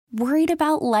Worried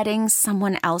about letting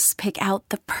someone else pick out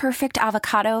the perfect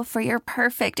avocado for your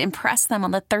perfect impress them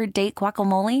on the third date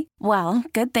guacamole? Well,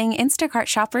 good thing Instacart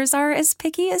shoppers are as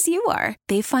picky as you are.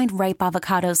 They find ripe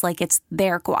avocados like it's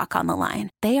their guac on the line.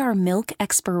 They are milk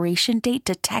expiration date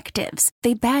detectives.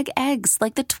 They bag eggs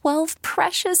like the 12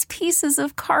 precious pieces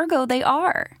of cargo they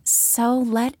are. So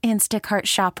let Instacart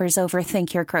shoppers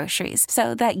overthink your groceries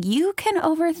so that you can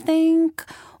overthink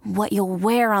what you'll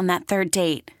wear on that third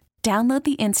date. Download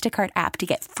the Instacart app to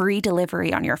get free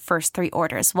delivery on your first 3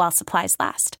 orders while supplies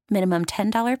last. Minimum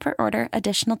 $10 per order.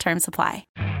 Additional terms apply.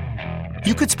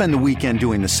 You could spend the weekend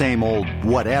doing the same old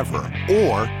whatever,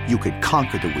 or you could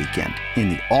conquer the weekend in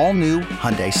the all-new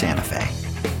Hyundai Santa Fe.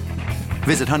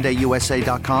 Visit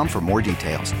HyundaiUSA.com for more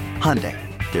details. Hyundai,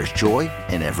 there's joy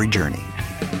in every journey.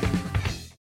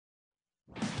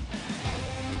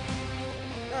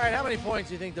 All right, how many points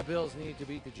do you think the Bills need to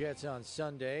beat the Jets on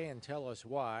Sunday? And tell us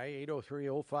why.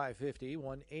 803-0550,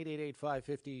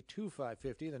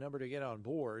 1-888-550-2550, the number to get on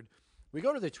board. We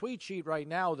go to the tweet sheet right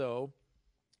now, though.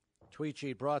 Tweet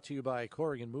sheet brought to you by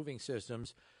Corrigan Moving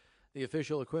Systems, the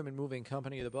official equipment moving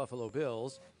company of the Buffalo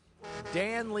Bills.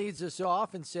 Dan leads us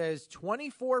off and says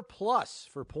 24-plus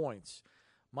for points.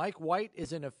 Mike White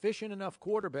is an efficient enough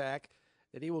quarterback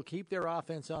that he will keep their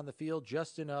offense on the field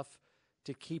just enough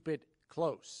to keep it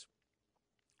close.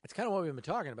 It's kind of what we've been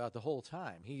talking about the whole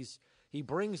time. He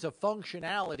brings a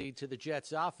functionality to the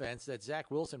Jets offense that Zach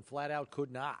Wilson flat out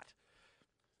could not.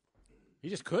 He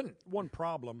just couldn't. One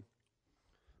problem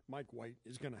Mike White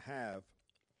is going to have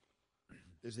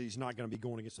is that he's not going to be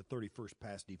going against the 31st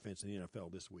pass defense in the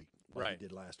NFL this week like he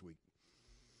did last week.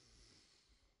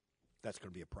 That's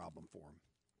going to be a problem for him.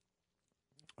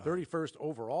 31st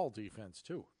overall defense,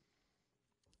 too.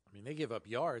 I mean, they give up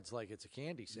yards like it's a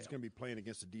candy sale. He's going to be playing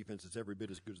against a defense that's every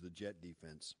bit as good as the Jet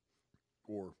defense,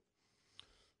 or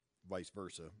vice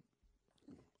versa.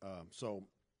 So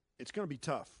it's going to be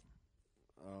tough.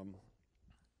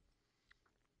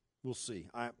 We'll see.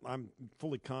 I'm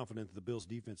fully confident that the Bills'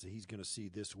 defense that he's going to see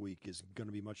this week is going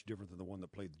to be much different than the one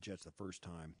that played the Jets the first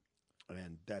time,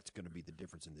 and that's going to be the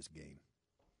difference in this game.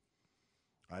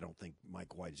 I don't think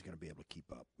Mike White is going to be able to keep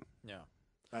up. Yeah.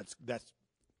 That's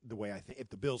the way I think.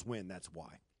 If the Bills win, that's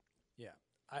why. Yeah.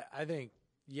 I think,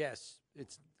 yes,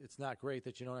 it's not great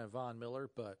that you don't have Von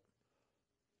Miller, but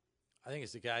I think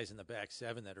it's the guys in the back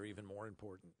seven that are even more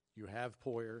important. You have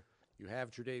Poyer. You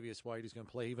have Tre'Davious White, who's going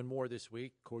to play even more this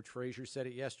week. Coach Frazier said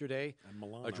it yesterday,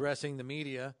 addressing the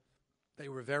media. They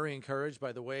were very encouraged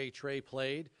by the way Trey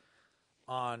played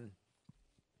on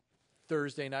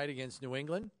Thursday night against New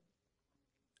England.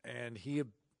 And he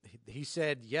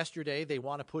said yesterday they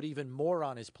want to put even more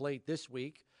on his plate this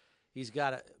week.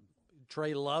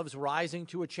 Trey loves rising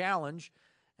to a challenge,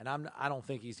 and I don't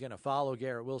think he's going to follow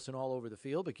Garrett Wilson all over the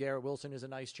field, but Garrett Wilson is a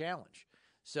nice challenge.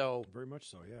 So very much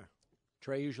so, yeah.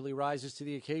 Trey usually rises to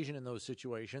the occasion in those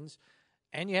situations.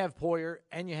 And you have Poyer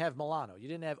and you have Milano. You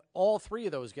didn't have all three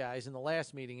of those guys in the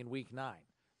last meeting in Week 9.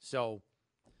 So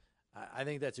I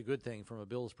think that's a good thing from a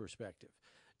Bills perspective.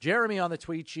 Jeremy on the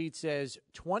tweet sheet says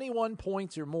 21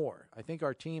 points or more. I think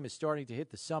our team is starting to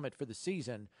hit the summit for the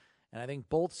season, and I think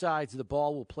both sides of the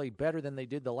ball will play better than they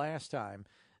did the last time.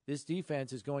 This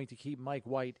defense is going to keep Mike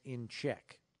White in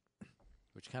check,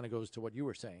 which kind of goes to what you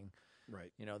were saying.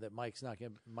 Right. You know, that Mike White's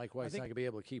not going to be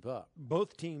able to keep up.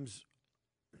 Both teams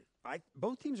are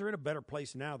in a better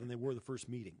place now than they were the first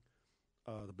meeting.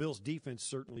 The Bills' defense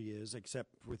certainly is,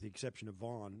 except with the exception of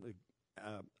Vaughn.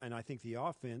 And I think the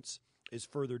offense is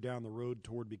further down the road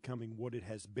toward becoming what it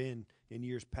has been in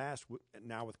years past,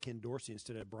 now with Ken Dorsey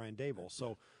instead of Brian Daboll.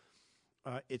 So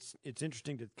it's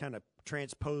interesting to kind of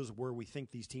transpose where we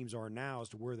think these teams are now as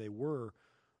to where they were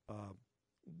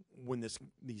when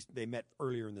they met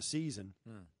earlier in the season.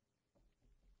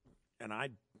 And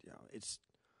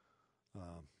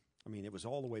it was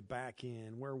all the way back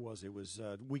in, where was it? It was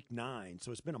Week 9,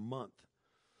 so it's been a month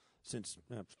since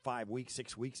 5 weeks,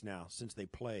 6 weeks now since they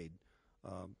played.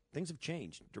 Things have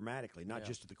changed dramatically, not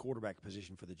just at the quarterback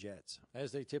position for the Jets.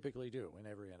 As they typically do in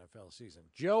every NFL season.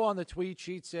 Joe on the tweet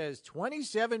sheet says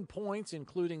 27 points,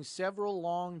 including several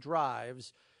long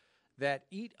drives that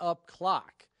eat up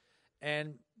clock.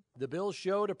 And the Bills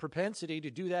showed a propensity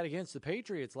to do that against the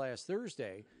Patriots last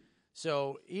Thursday.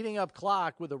 So eating up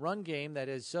clock with a run game that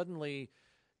is suddenly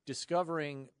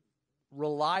discovering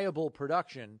reliable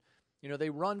production. You know,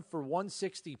 they run for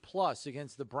 160-plus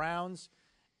against the Browns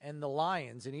and the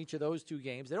Lions in each of those two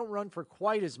games. They don't run for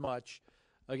quite as much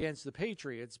against the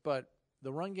Patriots, but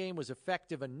the run game was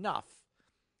effective enough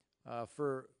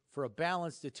for a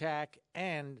balanced attack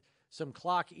and some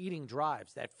clock-eating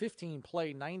drives. That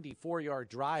 15-play, 94-yard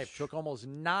drive took almost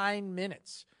 9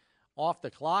 minutes off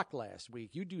the clock last week.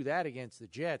 You do that against the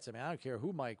Jets. I mean, I don't care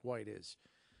who Mike White is.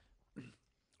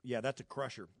 Yeah, that's a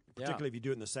crusher, particularly if you do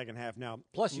it in the second half. Now,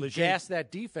 plus you gas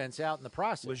that defense out in the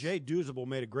process. Leger Douzable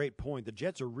made a great point. The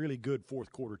Jets are a really good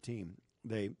fourth quarter team.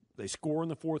 They score in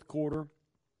the fourth quarter,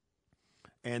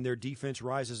 and their defense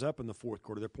rises up in the fourth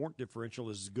quarter. Their point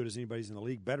differential is as good as anybody's in the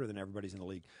league, better than everybody's in the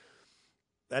league.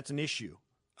 That's an issue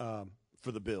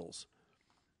for the Bills.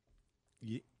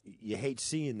 You hate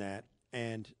seeing that,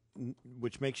 and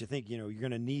which makes you think, you're going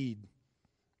to need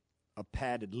a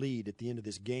padded lead at the end of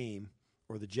this game,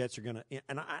 or the Jets are going to –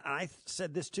 and I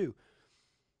said this too.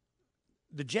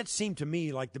 The Jets seem to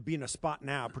me like to be in a spot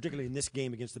now, particularly in this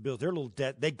game against the Bills. They're a little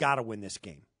they got to win this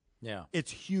game. Yeah.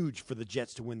 It's huge for the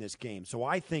Jets to win this game. So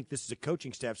I think this is a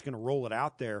coaching staff that's going to roll it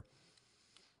out there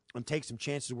and take some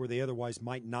chances where they otherwise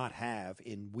might not have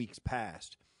in weeks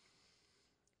past.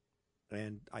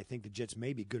 And I think the Jets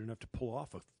may be good enough to pull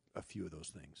off a few of those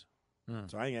things.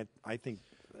 So I think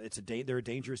they're a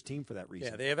dangerous team for that reason.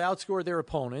 Yeah, they have outscored their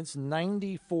opponents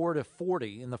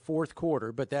 94-40 in the fourth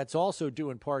quarter, but that's also due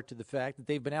in part to the fact that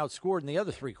they've been outscored in the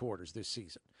other three quarters this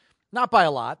season. Not by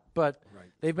a lot, but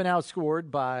they've been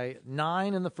outscored by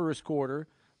 9 in the first quarter,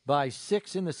 by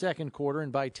 6 in the second quarter,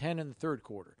 and by 10 in the third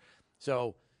quarter.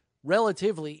 So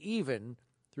relatively even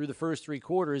through the first three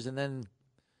quarters, and then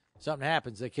something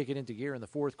happens. They kick it into gear in the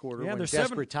fourth quarter when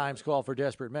desperate times call for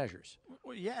desperate measures.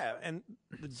 Well, yeah, and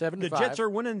the 7-5. Jets are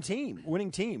winning team,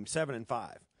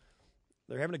 7-5.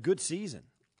 They're having a good season.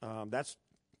 That's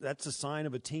a sign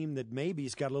of a team that maybe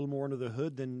has got a little more under the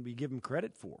hood than we give them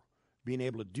credit for, being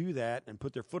able to do that and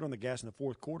put their foot on the gas in the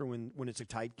fourth quarter when it's a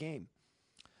tight game.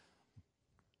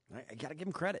 I got to give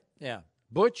them credit. Yeah.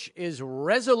 Butch is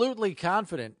resolutely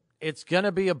confident it's going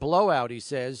to be a blowout, he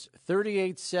says.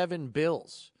 38-7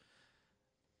 Bills.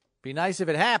 Be nice if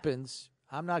it happens.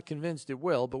 I'm not convinced it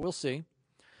will, but we'll see.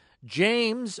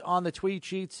 James on the tweet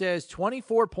sheet says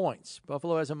 24 points.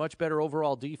 Buffalo has a much better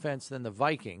overall defense than the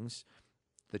Vikings,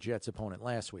 the Jets' opponent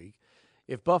last week.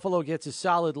 If Buffalo gets a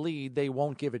solid lead, they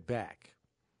won't give it back.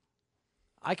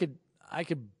 I could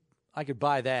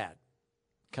buy that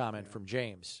comment from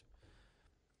James.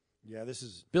 Yeah,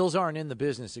 Bills aren't in the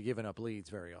business of giving up leads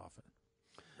very often.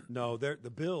 No, the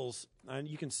Bills, and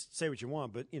you can say what you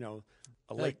want, but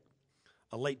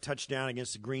a late touchdown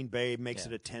against the Green Bay makes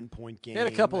it a 10-point game. They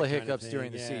had a couple of hiccups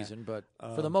during the season, but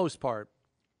for the most part,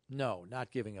 no,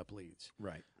 not giving up leads.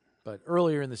 Right. But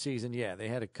earlier in the season, they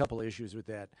had a couple of issues with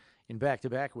that in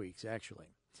back-to-back weeks, actually.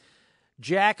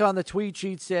 Jack on the tweet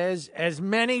sheet says, as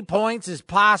many points as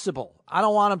possible. I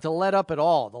don't want them to let up at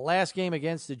all. The last game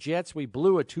against the Jets, we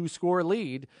blew a 2-score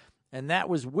lead, and that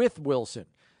was with Wilson.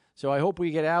 So I hope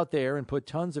we get out there and put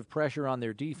tons of pressure on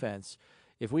their defense.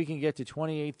 If we can get to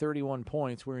 28, 31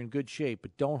 points, we're in good shape,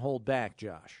 but don't hold back,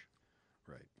 Josh.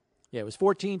 Right. Yeah, it was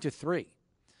 14-3.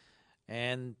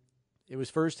 And it was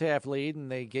first half lead,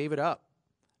 and they gave it up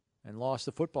and lost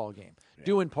the football game,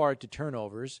 due in part to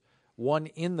turnovers, one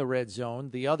in the red zone,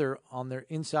 the other on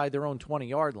inside their own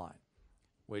 20-yard line,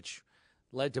 which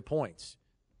led to points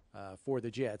for the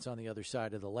Jets on the other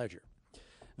side of the ledger.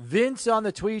 Vince on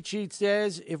the tweet sheet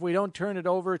says, if we don't turn it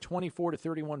over, 24 to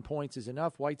 31 points is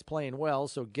enough. White's playing well,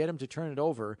 so get him to turn it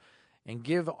over and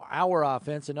give our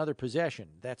offense another possession.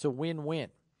 That's a win-win.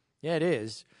 Yeah, it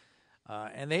is.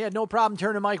 And they had no problem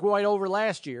turning Mike White over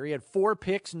last year. He had 4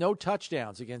 picks, no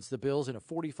touchdowns against the Bills in a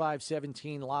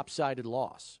 45-17 lopsided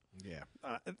loss. Yeah.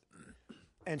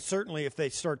 And certainly if they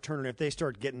start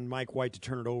getting Mike White to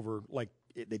turn it over like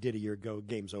they did a year ago,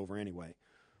 game's over anyway.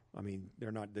 I mean,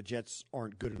 the Jets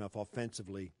aren't good enough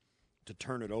offensively to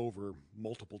turn it over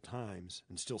multiple times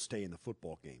and still stay in the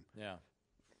football game. Yeah.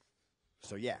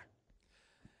 So, yeah.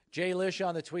 Jay Lish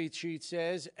on the tweet sheet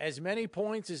says, as many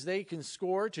points as they can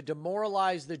score to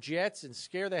demoralize the Jets and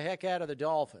scare the heck out of the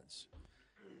Dolphins.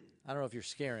 I don't know if you're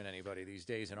scaring anybody these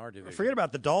days in our division. Forget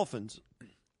about the Dolphins.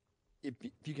 If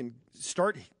you can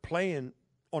start playing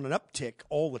on an uptick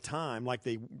all the time like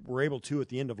they were able to at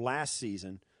the end of last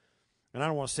season, and I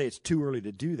don't want to say it's too early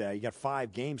to do that. You got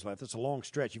 5 games left. That's a long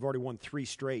stretch. You've already won 3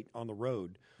 straight on the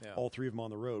road, all 3 of them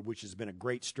on the road, which has been a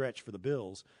great stretch for the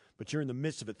Bills. But you're in the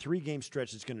midst of a 3-game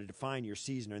stretch that's going to define your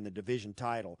season and the division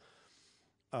title.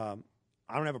 I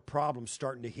don't have a problem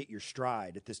starting to hit your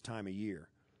stride at this time of year.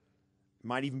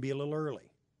 Might even be a little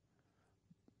early.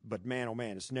 But, man, oh,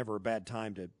 man, it's never a bad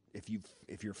time to, if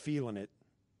you're feeling it,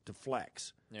 to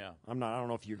flex. Yeah. I don't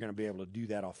know if you're going to be able to do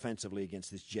that offensively against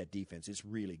this Jet defense. It's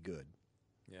really good.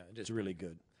 Yeah, it's really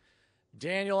good.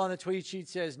 Daniel on the tweet sheet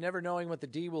says, never knowing what the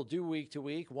D will do week to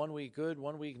week. 1 week good,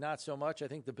 1 week not so much. I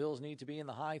think the Bills need to be in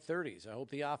the high 30s. I hope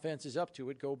the offense is up to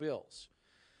it. Go Bills.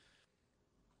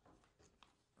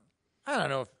 I don't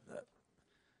know.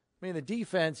 The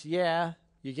defense, yeah,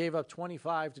 you gave up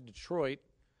 25 to Detroit,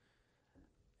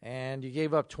 and you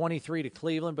gave up 23 to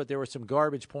Cleveland, but there were some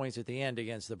garbage points at the end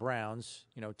against the Browns,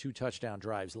 2 touchdown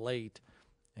drives late,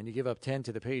 and you give up 10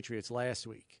 to the Patriots last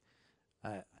week.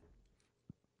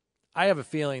 I have a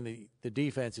feeling the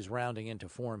defense is rounding into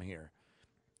form here,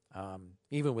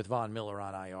 even with Von Miller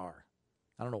on IR.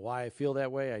 I don't know why I feel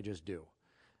that way. I just do.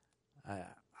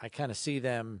 I kind of see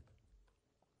them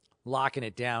locking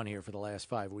it down here for the last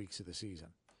 5 weeks of the season.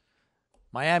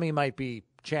 Miami might be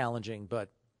challenging,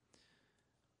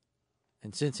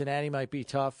 and Cincinnati might be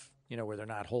tough, where they're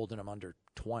not holding them under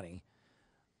 20.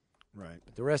 Right.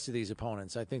 But the rest of these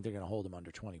opponents, I think they're going to hold them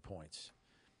under 20 points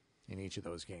in each of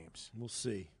those games. We'll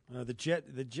see. The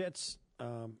Jets,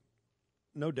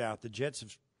 no doubt, the Jets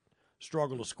have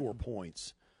struggled to score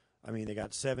points. They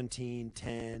got 17,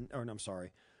 10,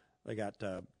 they got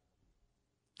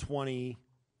 20.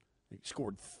 They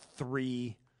scored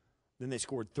 3. Then they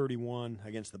scored 31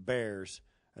 against the Bears,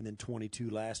 and then 22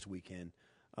 last weekend.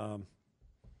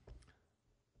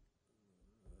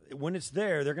 When it's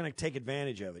there, they're going to take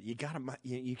advantage of it.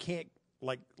 You can't,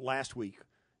 like last week,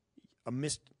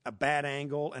 a bad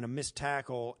angle and a missed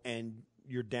tackle, and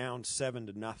you're down 7-0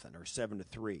 or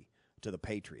 7-3 to the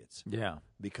Patriots. Yeah,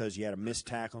 because you had a missed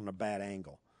tackle and a bad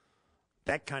angle.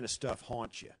 That kind of stuff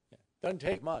haunts you. Yeah. Doesn't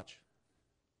take much.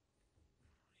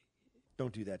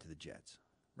 Don't do that to the Jets.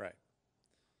 Right.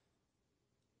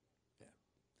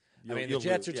 Yeah. The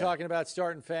Jets are talking about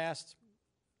starting fast.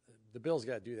 The Bills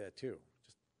got to do that too.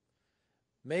 Just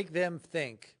make them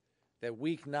think that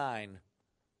Week 9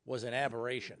 was an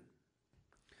aberration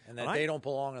and that they don't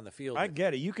belong on the field. I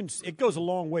get it. It goes a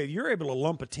long way. If you're able to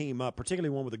lump a team up, particularly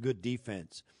one with a good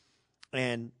defense,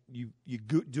 and you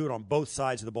do it on both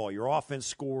sides of the ball. Your offense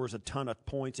scores a ton of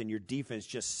points, and your defense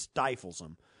just stifles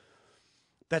them.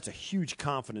 That's a huge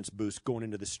confidence boost going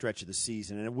into the stretch of the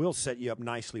season, and it will set you up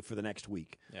nicely for the next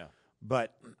week. Yeah.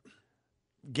 But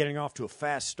getting off to a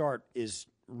fast start is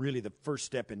really the first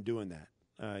step in doing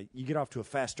that. You get off to a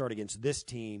fast start against this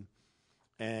team,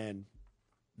 and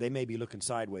they may be looking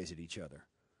sideways at each other.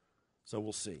 So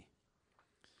we'll see.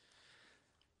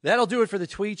 That'll do it for the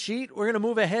tweet sheet. We're going to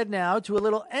move ahead now to a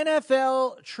little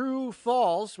NFL True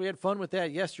False. We had fun with that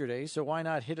yesterday, so why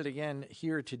not hit it again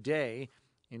here today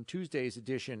in Tuesday's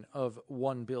edition of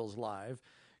One Bills Live.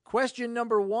 Question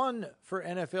number 1 for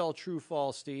NFL True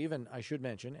False, Steve, and I should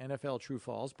mention NFL True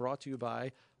False brought to you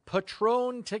by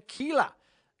Patron Tequila,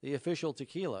 the official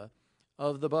tequila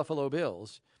of the Buffalo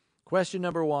Bills. Question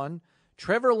number 1,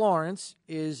 Trevor Lawrence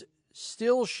is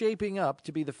still shaping up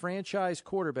to be the franchise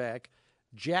quarterback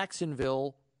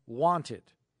Jacksonville wanted.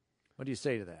 What do you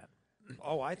say to that?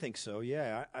 Oh, I think so,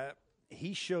 yeah.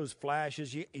 He shows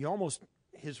flashes.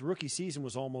 His rookie season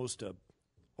was almost a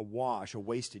wash, a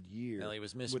wasted year. Well, he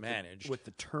was mismanaged. With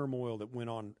the turmoil that went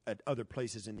on at other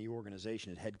places in the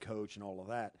organization, as head coach and all of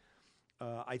that.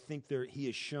 I think he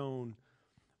has shown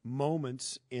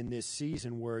moments in this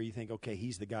season where you think, okay,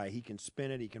 he's the guy. He can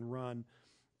spin it. He can run.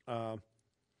 I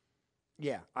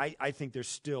think there's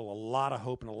still a lot of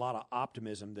hope and a lot of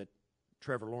optimism that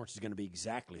Trevor Lawrence is going to be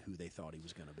exactly who they thought he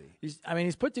was going to be.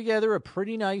 He's put together a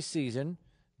pretty nice season.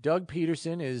 Doug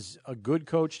Peterson is a good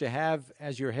coach to have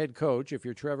as your head coach if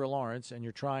you're Trevor Lawrence and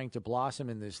you're trying to blossom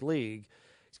in this league.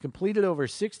 He's completed over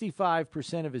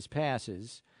 65% of his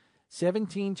passes,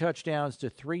 17 touchdowns to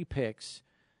 3 picks.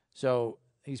 So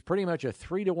he's pretty much a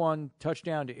 3-to-1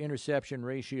 touchdown to interception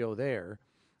ratio there.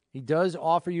 He does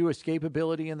offer you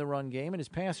escapability in the run game, and his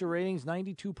passer rating's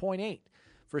 92.8.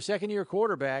 For a second-year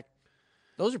quarterback,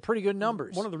 those are pretty good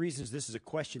numbers. One of the reasons this is a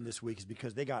question this week is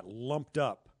because they got lumped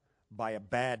up by a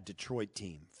bad Detroit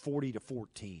team,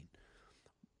 40-14.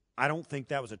 I don't think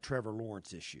that was a Trevor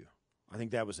Lawrence issue. I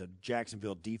think that was a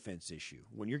Jacksonville defense issue.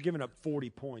 When you're giving up 40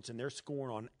 points and they're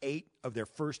scoring on 8 of their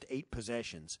first 8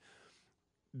 possessions,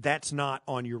 that's not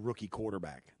on your rookie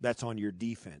quarterback. That's on your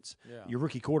defense. Yeah. Your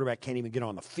rookie quarterback can't even get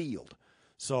on the field.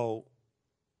 So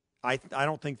I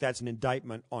don't think that's an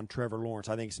indictment on Trevor Lawrence.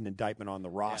 I think it's an indictment on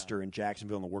the roster in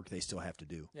Jacksonville and the work they still have to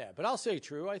do. Yeah, but I'll say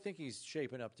true. I think he's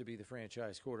shaping up to be the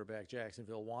franchise quarterback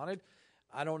Jacksonville wanted.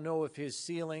 I don't know if his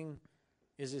ceiling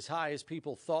is as high as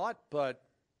people thought, but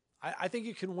I think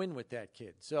you can win with that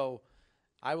kid. So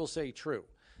I will say true.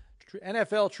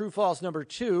 NFL True False number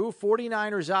 2,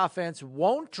 49ers offense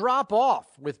won't drop off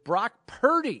with Brock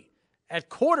Purdy at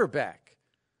quarterback.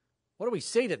 What do we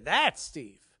say to that,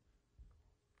 Steve?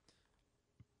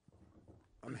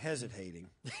 I'm hesitating.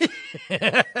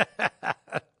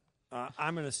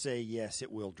 I'm going to say yes,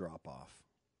 it will drop off.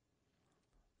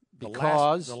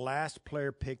 Because? The last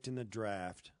player picked in the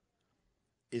draft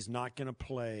is not going to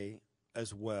play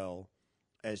as well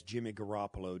as Jimmy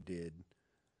Garoppolo did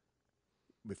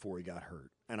before he got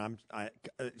hurt. And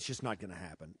it's just not going to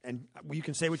happen. And you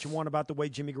can say what you want about the way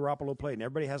Jimmy Garoppolo played, and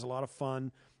everybody has a lot of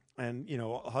fun and,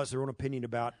 has their own opinion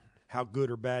about how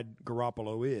good or bad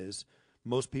Garoppolo is.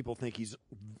 Most people think he's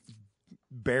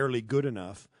barely good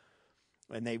enough,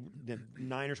 and the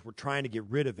Niners were trying to get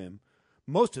rid of him.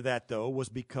 Most of that, though, was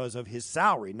because of his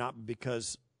salary, not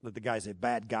because the guy's a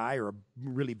bad guy or a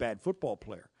really bad football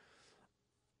player.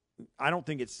 I don't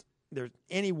think there's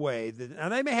any way that – now,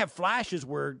 they may have flashes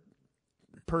where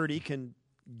Purdy can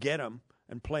get him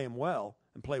and play him well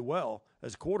and play well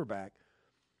as a quarterback,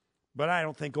 but I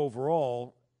don't think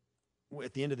overall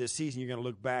at the end of this season you're going to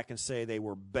look back and say they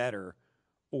were better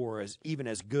or even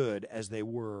as good as they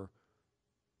were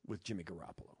with Jimmy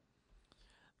Garoppolo.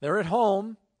 They're at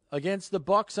home against the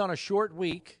Bucs on a short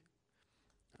week.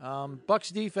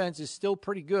 Bucs defense is still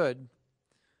pretty good.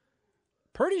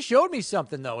 Purdy showed me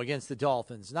something, though, against the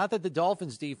Dolphins. Not that the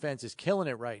Dolphins defense is killing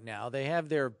it right now. They have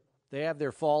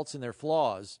their faults and their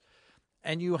flaws.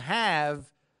 And you have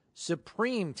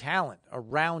supreme talent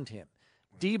around him.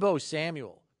 Deebo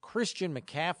Samuel, Christian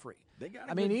McCaffrey.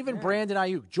 Even Brandon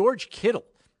Ayuk, George Kittle.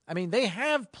 They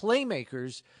have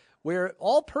playmakers where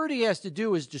all Purdy has to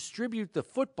do is distribute the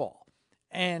football.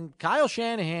 And Kyle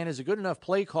Shanahan is a good enough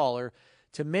play caller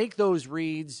to make those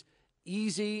reads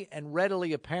easy and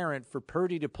readily apparent for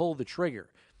Purdy to pull the trigger.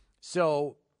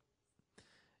 So,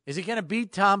 is he going to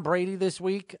beat Tom Brady this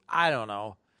week? I don't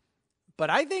know. But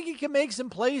I think he can make some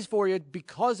plays for you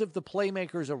because of the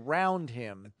playmakers around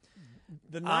him.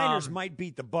 The Niners might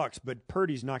beat the Bucs, but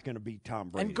Purdy's not going to beat Tom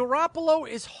Brady. And Garoppolo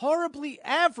is horribly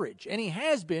average, and he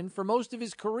has been for most of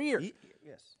his career.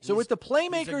 So with the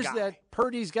playmakers that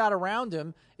Purdy's got around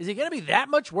him, is he going to be that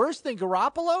much worse than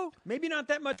Garoppolo? Maybe not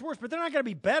that much worse, but they're not going to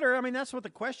be better. That's what the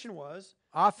question was.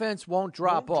 Offense won't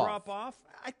drop off.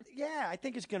 I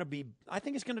think it's going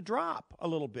to drop a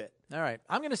little bit. All right.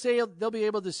 I'm going to say they'll be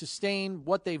able to sustain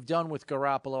what they've done with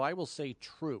Garoppolo. I will say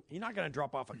true. He's not going to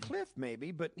drop off a cliff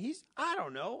maybe, but I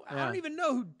don't know. Yeah.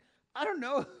 I don't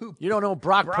know who. You don't know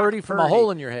Brock Purdy from a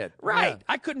hole in your head. Right. Yeah.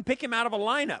 I couldn't pick him out of a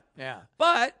lineup. Yeah.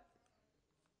 But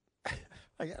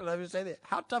let me say that.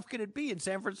 How tough can it be in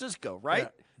San Francisco, right?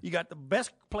 Yeah. You got the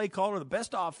best play caller, the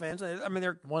best offense.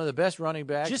 They're one of the best running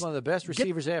backs, one of the best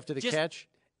receivers after the catch.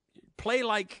 Play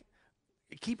like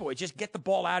keep away. Just get the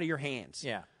ball out of your hands.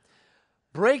 Yeah.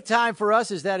 Break time for us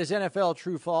is NFL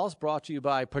True False, brought to you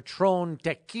by Patron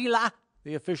Tequila,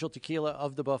 the official tequila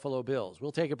of the Buffalo Bills.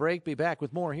 We'll take a break, be back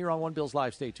with more here on One Bills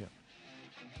Live. Stay tuned.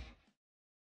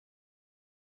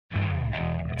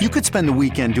 You could spend the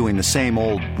weekend doing the same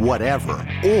old whatever,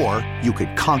 or you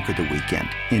could conquer the weekend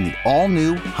in the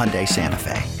all-new Hyundai Santa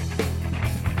Fe.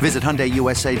 Visit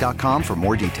HyundaiUSA.com for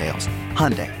more details.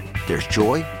 Hyundai, there's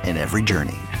joy in every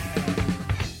journey.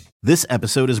 This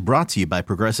episode is brought to you by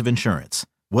Progressive Insurance.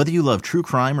 Whether you love true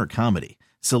crime or comedy,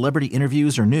 celebrity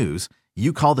interviews or news,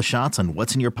 you call the shots on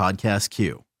what's in your podcast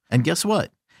queue. And guess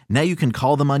what? Now you can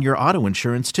call them on your auto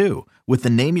insurance too with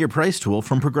the Name Your Price tool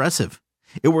from Progressive.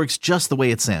 It works just the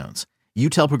way it sounds. You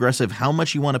tell Progressive how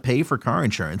much you want to pay for car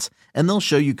insurance, and they'll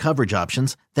show you coverage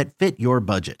options that fit your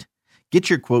budget. Get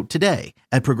your quote today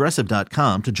at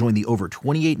Progressive.com to join the over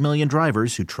 28 million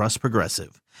drivers who trust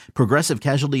Progressive. Progressive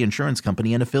Casualty Insurance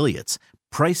Company and Affiliates.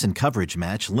 Price and coverage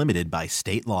match limited by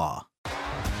state law.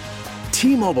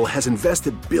 T-Mobile has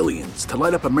invested billions to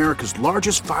light up America's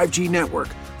largest 5G network,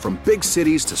 from big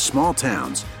cities to small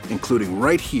towns, including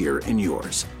right here in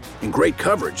yours. And great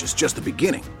coverage is just the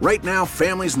beginning. Right now,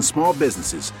 families and small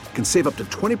businesses can save up to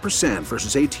 20%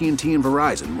 versus AT&T and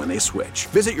Verizon when they switch.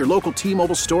 Visit your local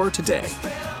T-Mobile store today.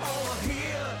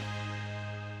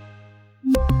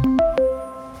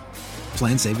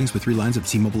 Plan savings with 3 lines of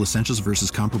T-Mobile Essentials versus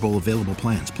comparable available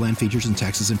plans. Plan features and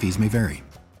taxes and fees may vary.